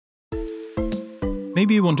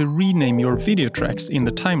Maybe you want to rename your video tracks in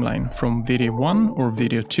the timeline from video 1 or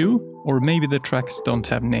video 2, or maybe the tracks don't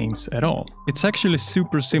have names at all. It's actually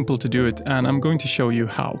super simple to do it, and I'm going to show you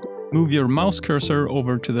how. Move your mouse cursor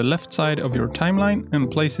over to the left side of your timeline and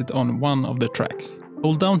place it on one of the tracks.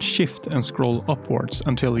 Hold down Shift and scroll upwards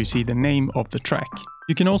until you see the name of the track.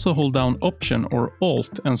 You can also hold down Option or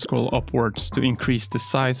Alt and scroll upwards to increase the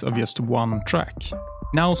size of just one track.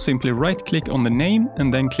 Now simply right-click on the name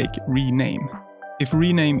and then click Rename. If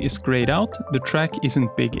Rename is grayed out, the track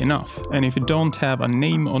isn't big enough, and if you don't have a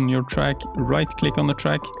name on your track, right-click on the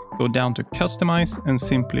track, go down to Customize and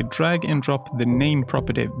simply drag and drop the name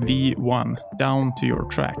property V1 down to your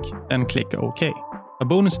track, then click OK. A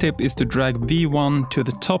bonus tip is to drag V1 to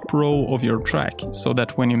the top row of your track, so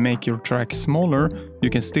that when you make your track smaller,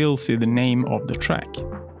 you can still see the name of the track.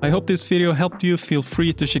 I hope this video helped you. Feel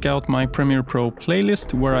free to check out my Premiere Pro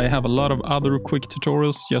playlist, where I have a lot of other quick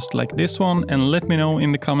tutorials just like this one, and let me know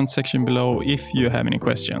in the comment section below if you have any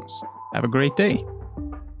questions. Have a great day!